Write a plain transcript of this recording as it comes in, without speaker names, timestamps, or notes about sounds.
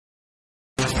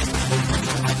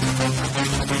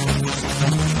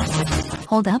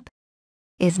Hold up.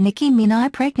 Is Nicki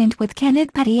Minaj pregnant with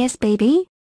Kenneth Petty's baby?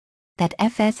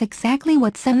 That's exactly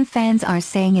what some fans are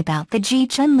saying about the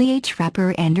Chun-Li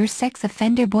rapper and her sex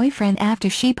offender boyfriend after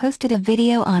she posted a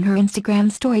video on her Instagram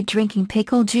story drinking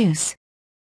pickle juice.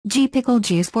 Pickle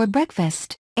juice for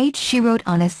breakfast, she wrote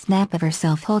on a snap of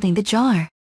herself holding the jar.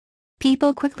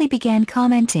 People quickly began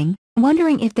commenting,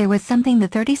 wondering if there was something the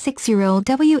 36-year-old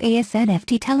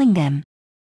was telling them.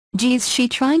 Is she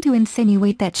trying to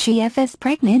insinuate that she is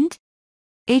pregnant?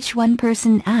 One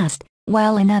person asked,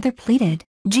 while another pleaded,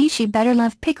 she better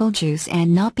love pickle juice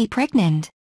and not be pregnant.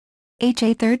 A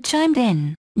third chimed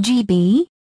in, GB?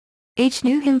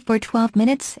 Knew him for 12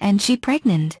 minutes and she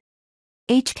pregnant.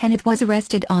 Kenneth was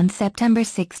arrested on September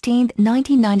 16,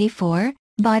 1994,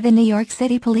 by the New York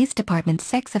City Police Department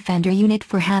Sex Offender Unit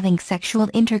for having sexual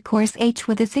intercourse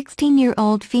with a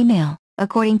 16-year-old female,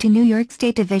 according to New York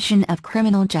State Division of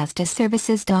Criminal Justice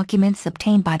Services documents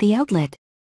obtained by the outlet.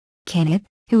 Kenneth,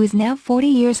 who is now 40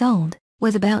 years old,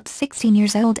 was about 16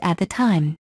 years old at the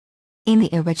time. In the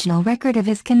original record of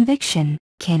his conviction,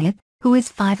 Kenneth, who is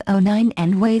 5'9"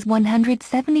 and weighs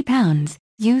 170 pounds,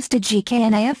 used a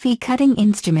knife cutting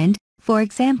instrument, for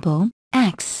example,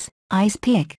 axe, ice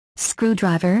pick,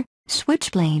 screwdriver,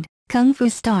 switchblade, kung fu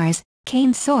stars,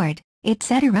 cane sword,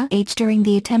 etc. during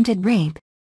the attempted rape.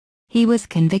 He was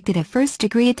convicted of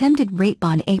first-degree attempted rape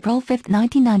on April 5,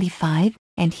 1995,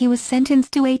 and he was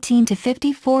sentenced to 18 to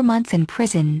 54 months in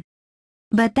prison.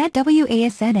 But that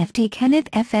wasn't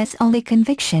Kenneth's only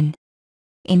conviction.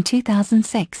 In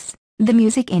 2006, the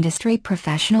music industry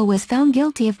professional was found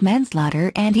guilty of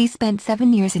manslaughter and he spent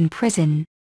 7 years in prison.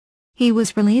 He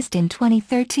was released in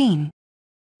 2013.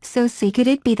 So could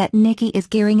it be that Nicki is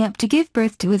gearing up to give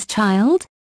birth to his child?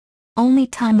 Only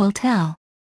time will tell.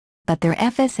 But there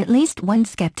is at least one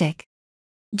skeptic.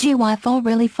 Wife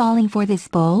really falling for this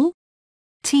bull?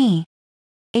 They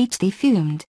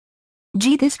fumed.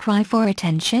 This cry for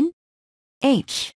attention?